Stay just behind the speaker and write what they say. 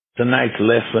Tonight's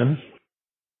lesson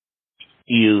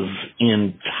is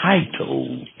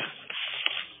entitled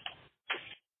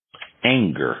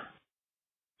Anger,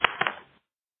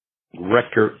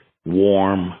 Record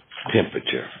Warm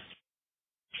Temperature.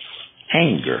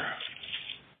 Anger,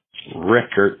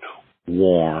 record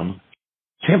warm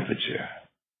temperature.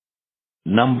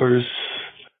 Numbers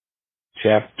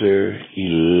chapter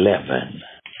 11.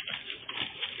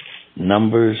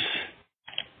 Numbers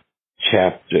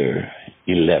chapter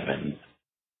 11.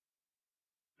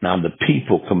 Now the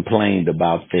people complained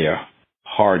about their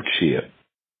hardship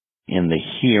in the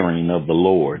hearing of the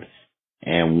Lord,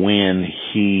 and when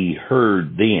he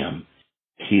heard them,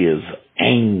 his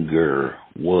anger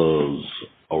was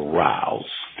aroused.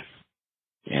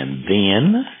 And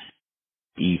then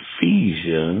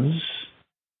Ephesians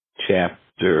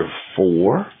chapter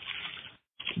 4,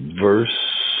 verse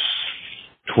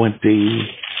 26.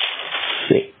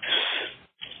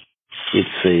 It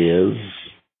says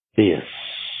this: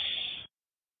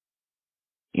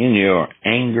 in your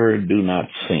anger, do not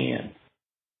sin.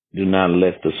 Do not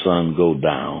let the sun go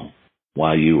down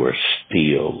while you are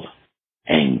still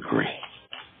angry.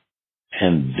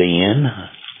 And then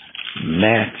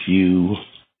Matthew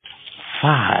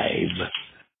 5,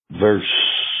 verse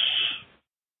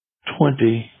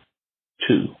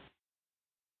 22.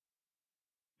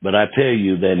 But I tell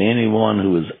you that anyone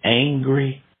who is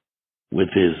angry with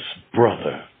his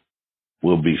brother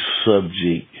will be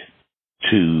subject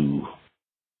to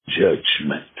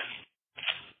judgment.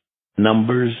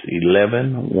 Numbers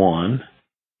 11:1,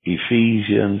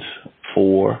 Ephesians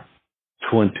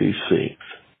 4:26,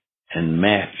 and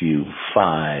Matthew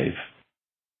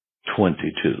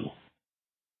 5:22.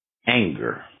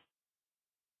 Anger,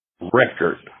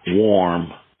 record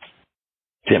warm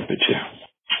temperature.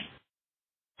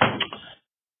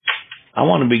 I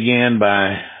want to begin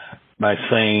by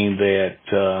saying that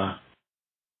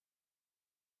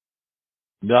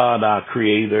God, our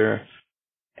Creator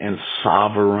and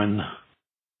Sovereign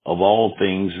of all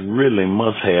things, really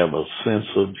must have a sense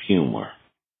of humor.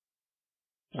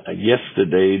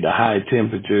 Yesterday, the high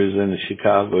temperatures in the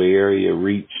Chicago area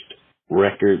reached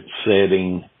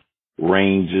record-setting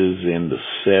ranges in the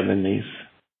 70s.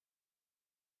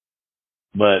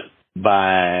 But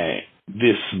by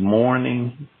this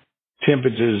morning,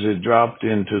 temperatures had dropped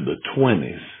into the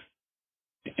 20s,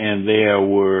 and there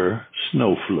were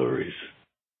snow flurries.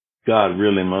 God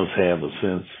really must have a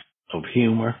sense of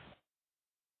humor.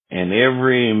 And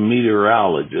every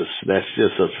meteorologist, that's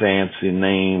just a fancy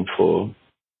name for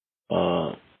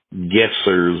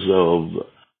guessers of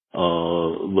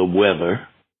the weather,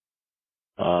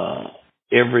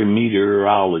 every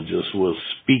meteorologist was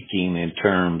speaking in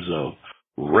terms of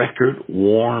record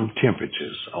warm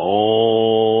temperatures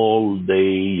all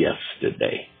day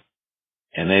yesterday.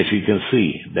 And as you can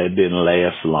see, that didn't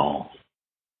last long.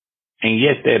 And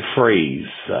yet that phrase,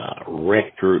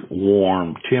 record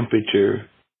warm temperature,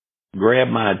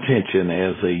 grabbed my attention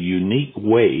as a unique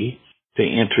way to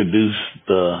introduce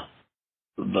the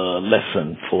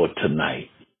lesson for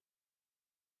tonight.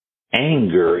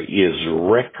 Anger is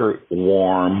record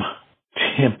warm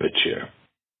temperature.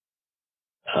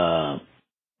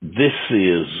 This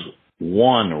is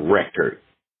one record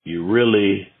you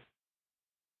really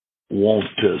want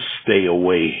to stay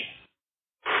away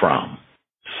from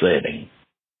setting.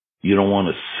 You don't want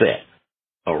to set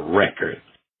a record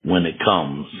when it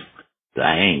comes to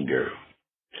anger.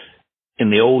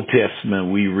 In the Old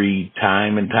Testament, we read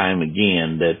time and time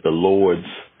again that the Lord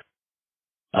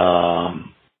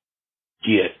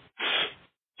gets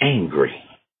angry.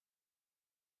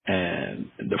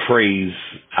 And the phrase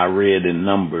I read in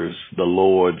Numbers, the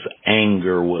Lord's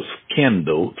anger was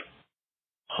kindled.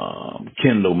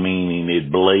 Kindle meaning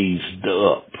it blazed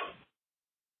up.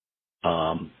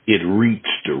 It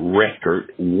reached a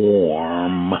record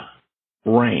warm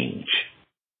range.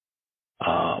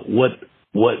 What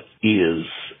is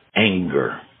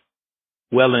anger?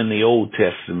 Well, in the Old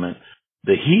Testament,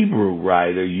 the Hebrew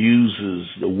writer uses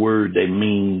the word that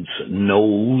means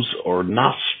nose or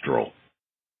nostril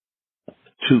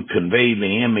to convey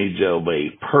the image of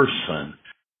a person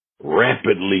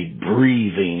rapidly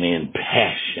breathing in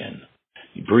passion,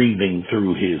 breathing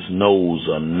through his nose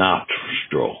or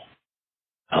nostril.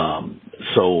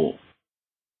 So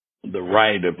the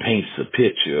writer paints a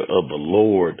picture of the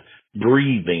Lord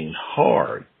breathing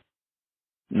hard.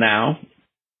 Now,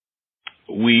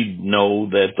 we know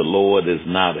that the Lord is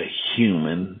not a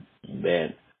human,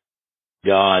 that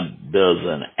God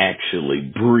doesn't actually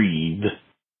breathe.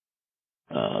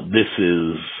 This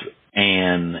is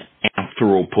an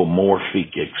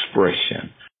anthropomorphic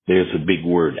expression. There's a big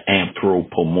word,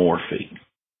 anthropomorphic.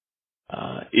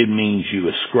 It means you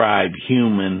ascribe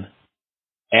human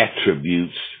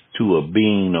attributes to a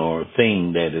being or a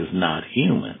thing that is not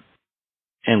human.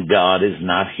 And God is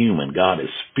not human. God is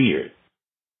spirit.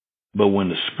 But when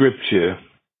the scripture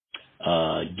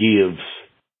gives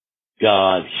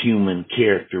God human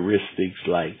characteristics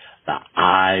like the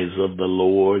eyes of the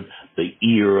Lord, the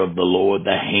ear of the Lord,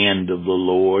 the hand of the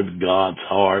Lord, God's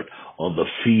heart, or the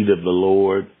feet of the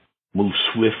Lord move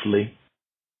swiftly,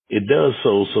 it does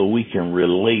so we can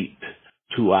relate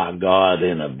to our God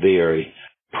in a very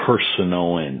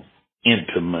personal and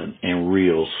intimate and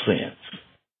real sense.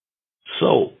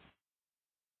 So,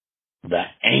 the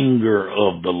anger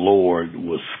of the Lord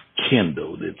was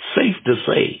kindled. It's safe to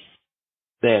say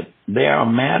that there are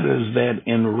matters that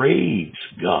enrage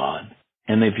God.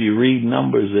 And if you read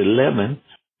Numbers 11,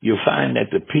 you'll find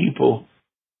that the people,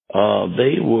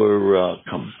 they were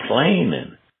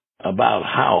complaining about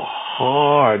how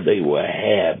hard they were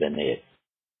having it,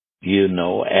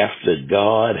 after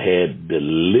God had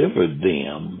delivered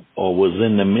them or was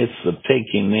in the midst of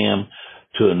taking them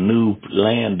to a new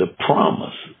land of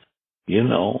promise,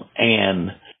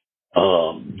 and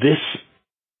this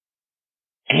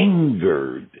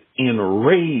angered,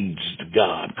 enraged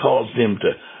God, caused him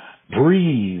to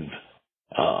breathe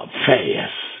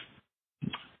fast.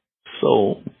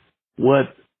 So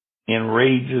what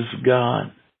enrages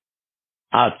God?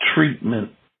 Our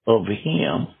treatment of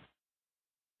him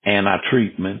and our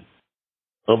treatment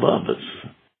of others.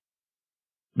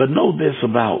 But know this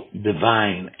about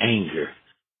divine anger,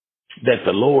 that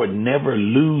the Lord never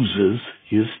loses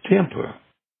his temper.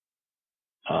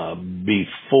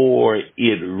 Before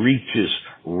it reaches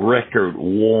record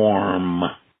warm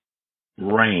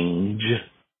range,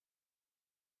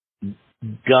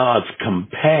 God's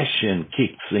compassion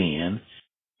kicks in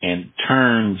and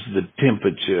turns the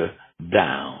temperature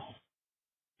down,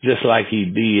 just like he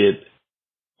did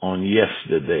on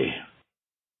yesterday.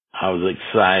 I was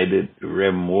excited.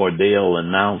 Reverend Wardell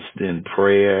announced in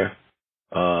prayer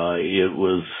it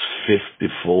was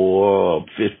 54 or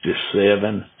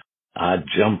 57. I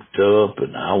jumped up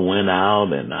and I went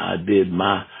out and I did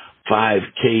my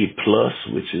 5K plus,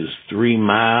 which is 3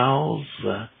 miles.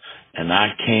 And I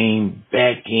came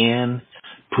back in,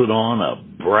 put on a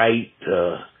bright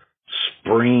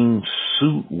spring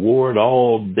suit, wore it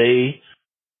all day,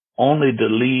 only to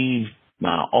leave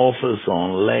my office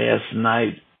on last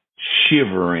night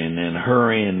shivering and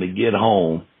hurrying to get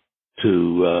home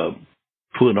to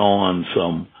put on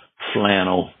some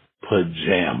flannel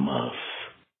pajamas.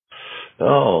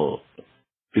 Oh,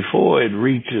 before it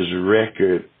reaches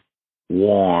record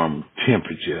warm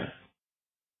temperature,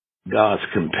 God's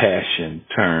compassion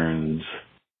turns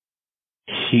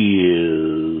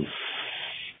his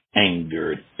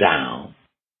anger down.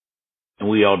 And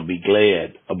we ought to be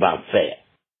glad about that.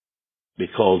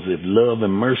 Because if love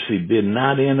and mercy did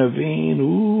not intervene,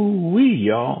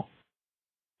 y'all,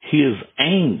 his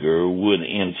anger would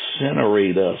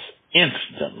incinerate us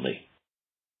instantly.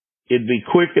 It'd be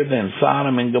quicker than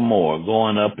Sodom and Gomorrah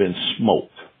going up in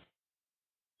smoke.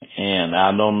 And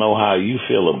I don't know how you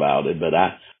feel about it, but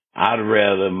I'd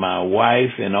rather my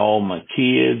wife and all my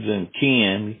kids and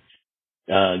kin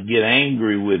get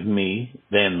angry with me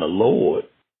than the Lord.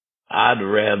 I'd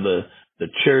rather the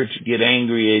church get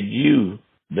angry at you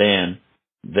than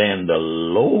the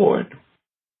Lord.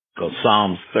 Because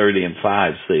Psalms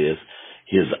 30:5 says,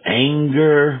 his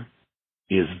anger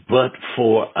is but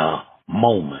for a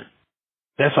moment.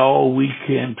 That's all we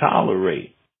can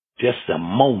tolerate. Just a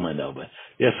moment of it.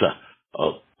 Just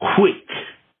a quick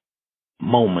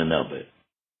moment of it.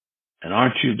 And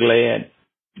aren't you glad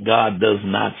God does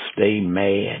not stay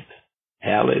mad?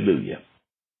 Hallelujah.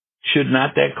 Should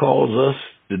not that cause us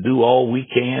to do all we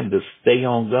can to stay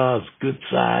on God's good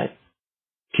side?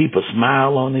 Keep a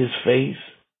smile on his face?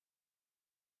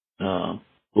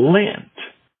 Lent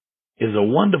is a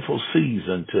wonderful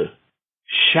season to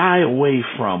shy away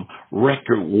from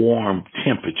record warm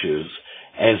temperatures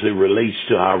as it relates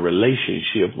to our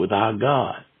relationship with our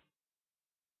God.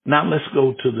 Now let's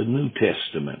go to the New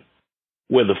Testament,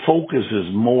 where the focus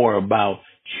is more about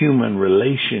human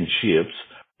relationships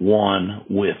one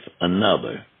with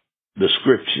another. The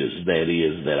scriptures, that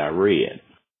is, that I read.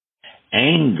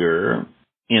 Anger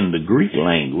in the Greek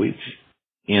language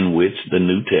in which the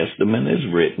New Testament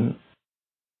is written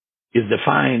is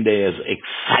defined as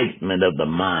excitement of the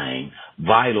mind,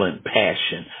 violent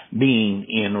passion, being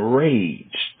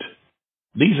enraged.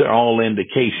 These are all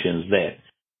indications that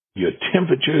your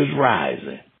temperature is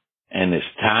rising and it's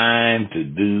time to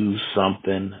do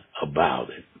something about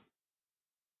it.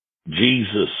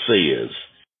 Jesus says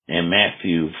in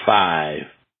Matthew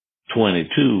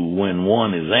 22, when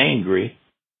one is angry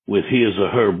with his or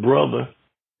her brother,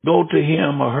 go to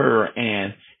him or her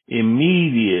and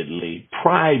immediately,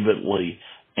 privately,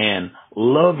 and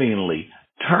lovingly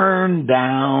turn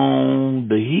down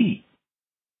the heat.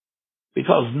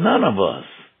 Because none of us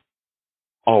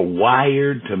are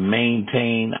wired to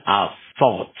maintain our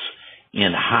thoughts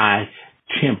in high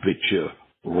temperature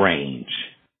range.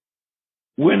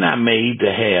 We're not made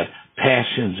to have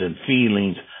passions and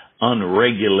feelings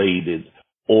unregulated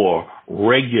or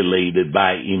regulated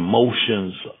by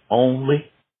emotions only.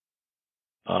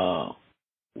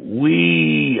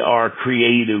 We are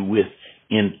created with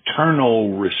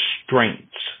internal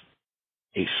restraints,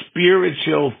 a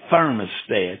spiritual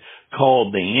thermostat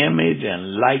called the image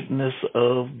and likeness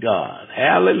of God.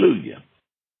 Hallelujah.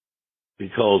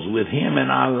 Because with him in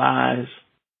our lives,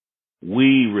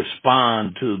 we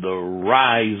respond to the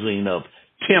rising of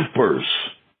tempers.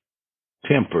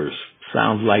 Tempers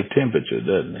sounds like temperature,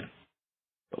 doesn't it?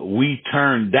 We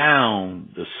turn down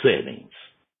the settings.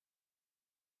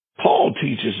 Paul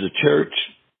teaches the church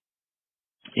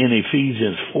in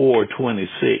Ephesians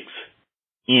 4:26,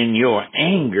 in your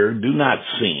anger, do not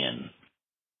sin.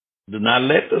 Do not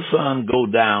let the sun go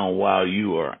down while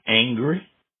you are angry.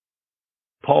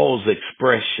 Paul's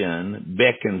expression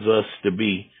beckons us to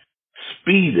be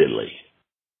speedily.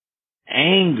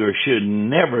 Anger should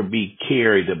never be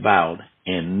carried about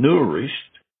and nourished.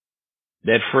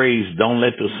 That phrase, don't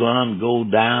let the sun go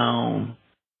down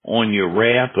on your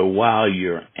wrath or while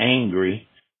you're angry,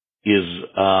 is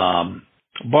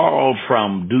borrowed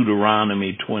from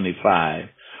Deuteronomy 25,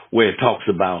 where it talks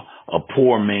about a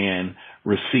poor man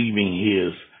receiving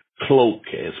his cloak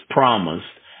as promised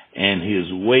and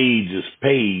his wages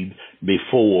paid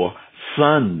before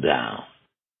sundown.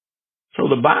 So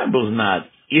the Bible's not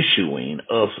issuing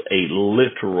us a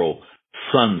literal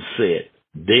sunset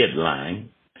deadline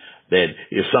that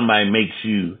if somebody makes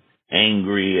you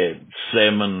angry at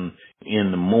 7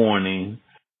 in the morning,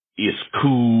 it's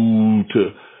cool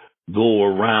to go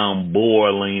around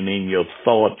boiling in your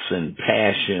thoughts and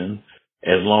passion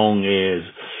as long as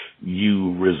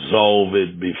you resolve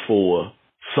it before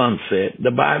sunset.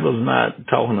 The Bible's not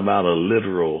talking about a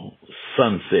literal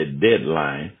sunset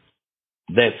deadline.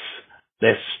 That's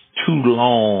too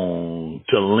long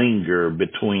to linger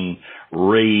between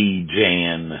rage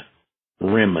and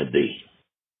remedy.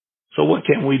 So what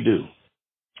can we do?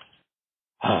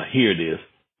 Here it is.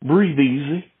 Breathe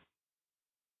easy.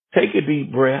 Take a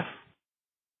deep breath.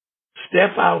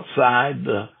 Step outside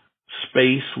the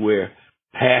space where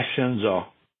passions are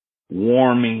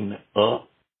warming up.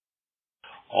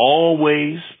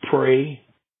 Always pray.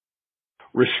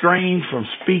 Restrain from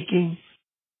speaking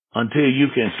until you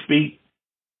can speak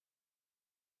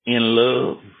in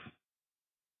love,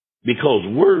 because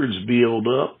words build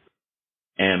up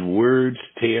and words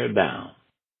tear down.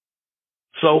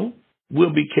 So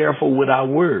we'll be careful with our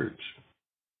words.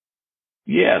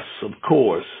 Yes, of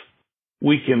course,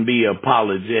 we can be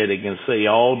apologetic and say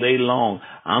all day long,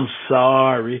 I'm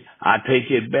sorry, I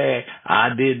take it back, I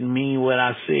didn't mean what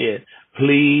I said,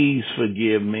 please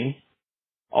forgive me.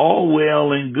 All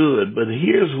well and good, but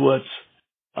here's what's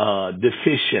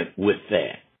deficient with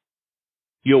that.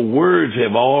 Your words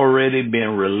have already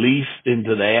been released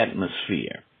into the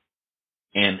atmosphere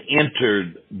and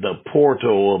entered the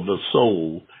portal of the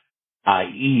soul, our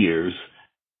ears,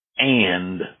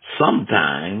 and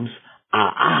sometimes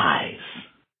our eyes.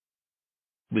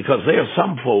 Because there are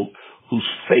some folk whose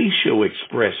facial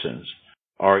expressions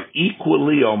are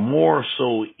equally or more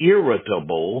so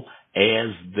irritable as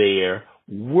their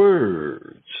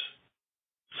words.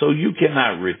 So you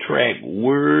cannot retract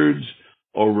words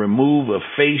or remove a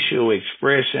facial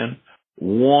expression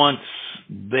once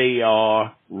they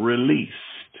are released.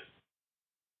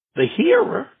 The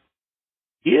hearer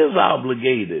is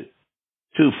obligated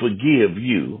to forgive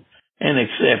you and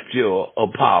accept your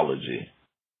apology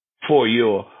for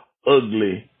your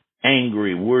ugly,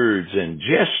 angry words and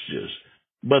gestures.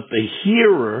 But the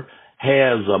hearer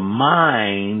has a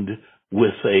mind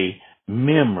with a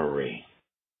memory.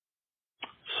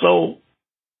 So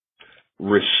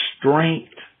restraint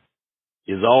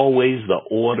is always the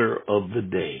order of the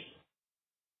day.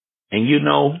 And you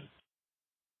know,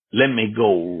 let me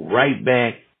go right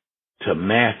back to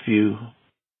Matthew,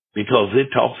 because it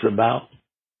talks about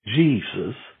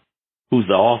Jesus, who's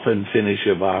the author and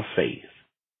finisher of our faith.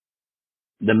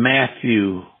 The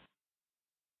Matthew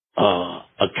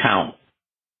account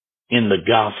in the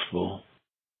gospel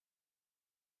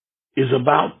is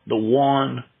about the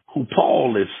one who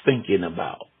Paul is thinking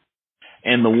about,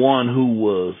 and the one who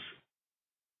was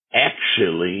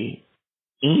actually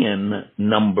in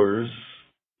Numbers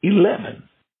 11.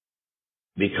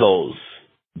 because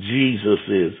Jesus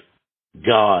is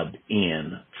God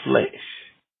in flesh.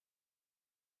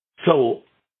 So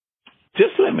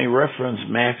just let me reference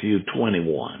Matthew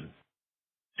 21.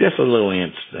 Just a little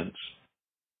instance.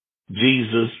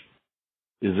 Jesus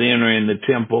is entering the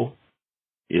temple.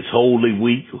 It's Holy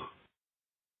Week.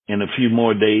 In a few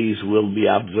more days, we'll be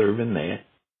observing that.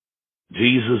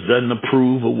 Jesus doesn't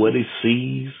approve of what he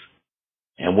sees.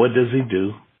 And what does he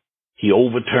do? He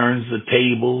overturns the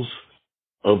tables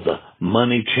of the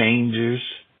money changers.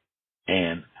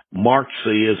 And Mark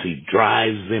says he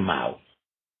drives them out.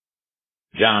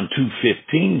 John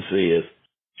 2:15 says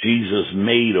Jesus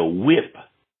made a whip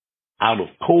out of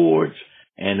cords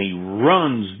and he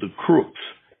runs the crooks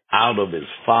out of his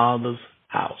Father's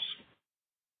house.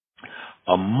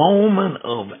 A moment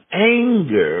of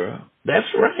anger, that's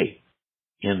right,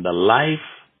 in the life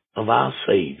of our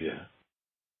Savior.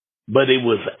 But it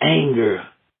was anger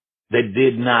that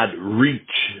did not reach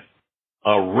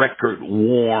a record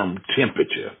warm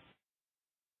temperature.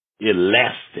 It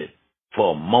lasted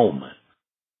for a moment.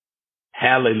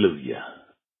 Hallelujah.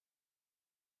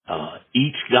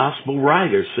 Each gospel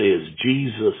writer says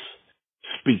Jesus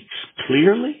speaks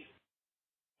clearly,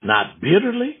 not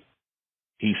bitterly.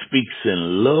 He speaks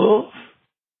in love.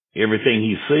 Everything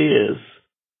he says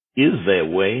is that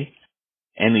way.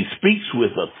 And he speaks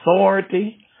with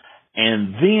authority.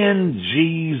 And then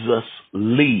Jesus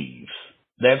leaves.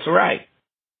 That's right.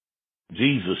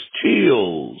 Jesus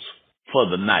chills for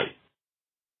the night.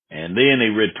 And then he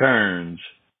returns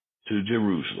to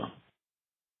Jerusalem.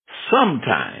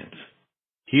 Sometimes,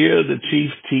 hear the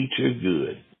chief teacher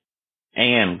good.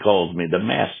 Ann calls me the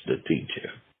master teacher.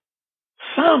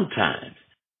 Sometimes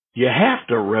you have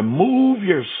to remove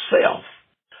yourself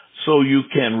so you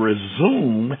can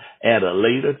resume at a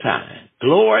later time.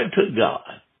 Glory to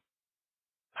God.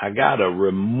 I got to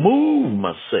remove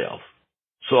myself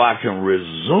so I can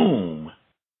resume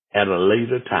at a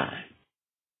later time.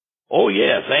 Oh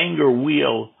yes, anger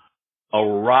will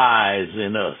arise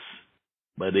in us,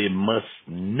 but it must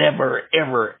never,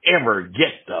 ever, ever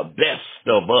get the best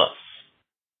of us.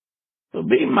 So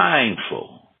be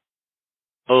mindful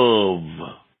of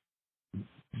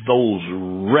those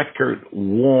record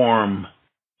warm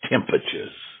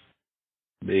temperatures,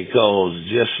 because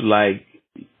just like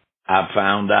I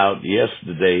found out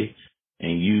yesterday,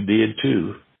 and you did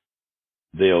too,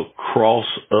 they'll cross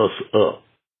us up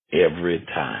every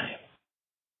time.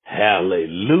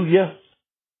 Hallelujah.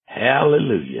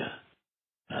 Hallelujah.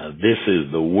 This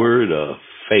is the word of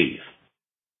faith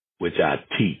which I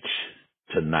teach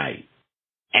tonight.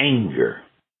 Anger,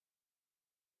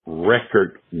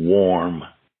 record warm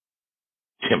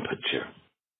temperature.